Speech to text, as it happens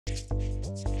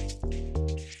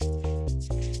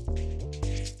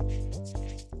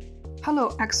Hello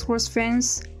Xhorse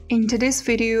fans! In today's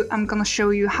video, I'm gonna show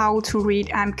you how to read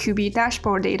MQB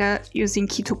dashboard data using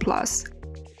KET TOOL PLUS.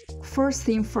 First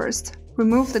thing first,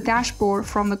 remove the dashboard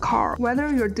from the car,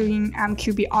 whether you're doing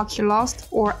MQB Oculus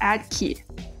or add key.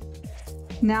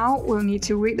 Now we'll need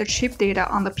to read the chip data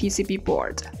on the PCB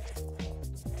board.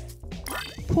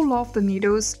 Pull off the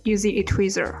needles using a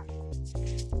tweezer.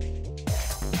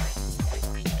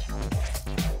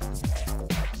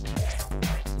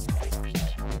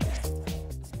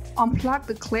 Unplug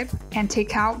the clip and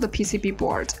take out the PCB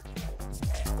board.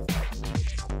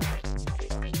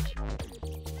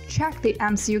 Check the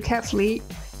MCU carefully.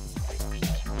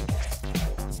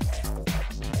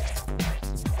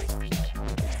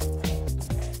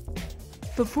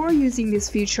 Before using this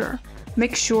feature,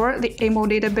 make sure the immo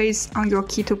database on your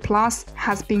KET TOOL PLUS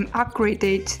has been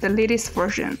upgraded to the latest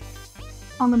version.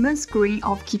 On the main screen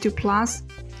of KET TOOL PLUS,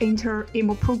 enter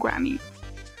immo programming.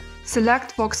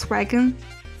 Select Volkswagen.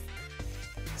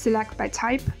 Select by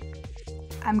type,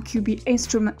 MQB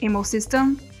instrument immo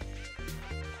system,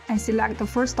 and select the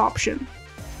first option.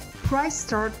 Press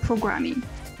Start Programming.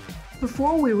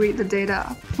 Before we read the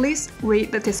data, please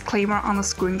read the disclaimer on the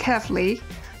screen carefully.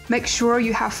 Make sure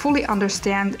you have fully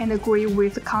understand and agree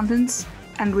with the contents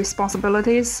and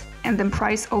responsibilities, and then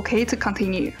press OK to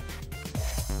continue.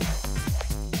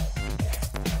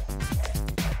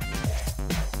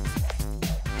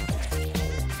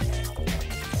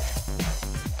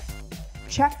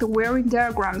 Check the wiring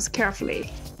diagrams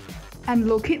carefully, and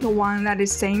locate the one that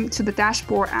is same to the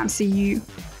dashboard MCU.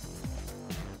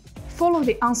 Follow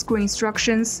the on-screen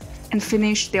instructions and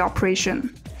finish the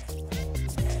operation.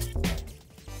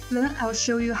 Then I'll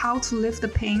show you how to lift the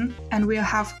pin, and we'll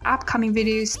have upcoming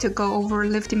videos to go over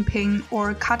lifting pin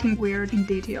or cutting wire in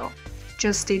detail.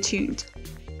 Just stay tuned.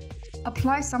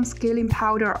 Apply some scaling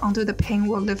powder onto the pin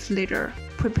we'll lift later.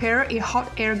 Prepare a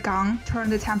hot air gun,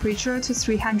 turn the temperature to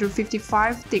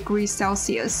 355 degrees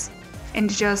Celsius,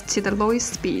 and adjust to the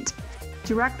lowest speed.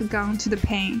 Direct the gun to the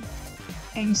pin,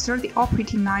 and insert the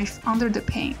operating knife under the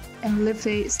pin, and lift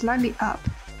it slightly up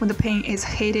when the pin is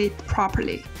heated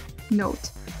properly. Note: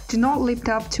 do not lift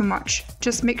up too much,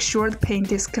 just make sure the pin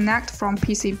disconnects from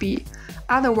PCB,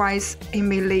 otherwise it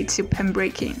may lead to pin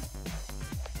breaking.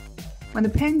 When the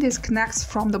pin disconnects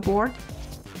from the board,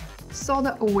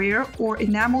 solder a wire or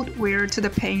enameled wire to the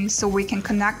pin so we can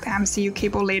connect the MCU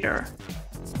cable later.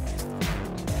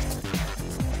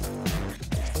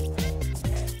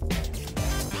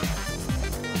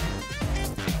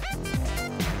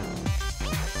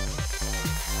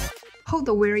 Hold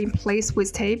the wire in place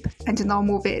with tape and do not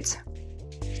move it.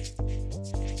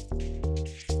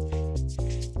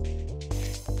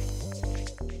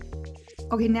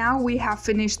 Okay, now we have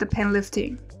finished the pin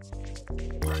lifting.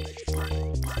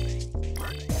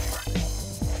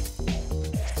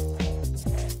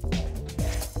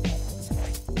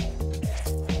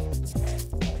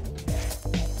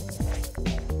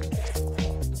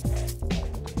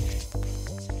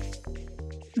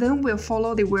 Then we'll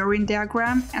follow the wiring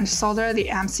diagram and solder the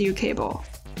MCU cable.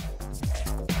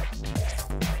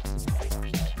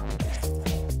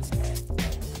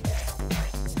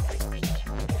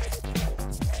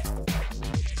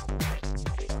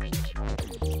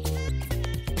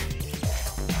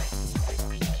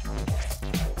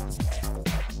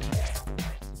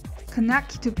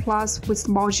 Connect KET TOOL PLUS with the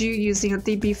module using a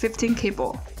DB15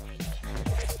 cable.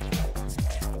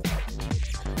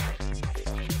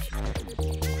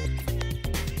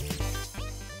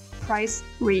 Press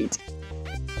Read.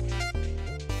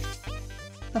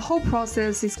 The whole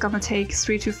process is gonna take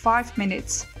 3 to 5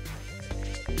 minutes.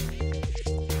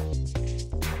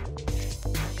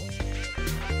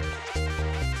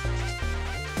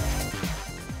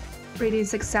 Reading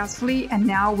successfully, and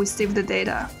now we save the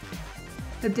data.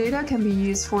 The data can be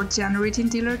used for generating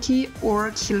dealer key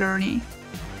or key learning.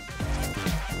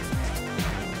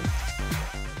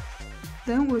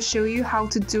 Then we'll show you how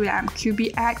to do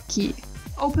MQB add key.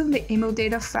 Open the immo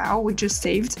data file we just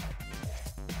saved.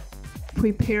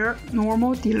 Prepare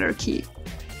normal dealer key.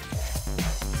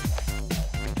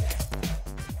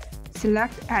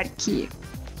 Select Add Key.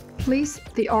 Place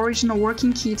the original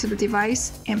working key to the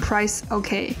device and press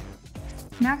OK.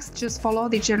 Next, just follow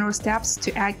the general steps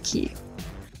to add key.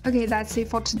 Okay, that's it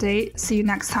for today. See you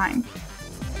next time.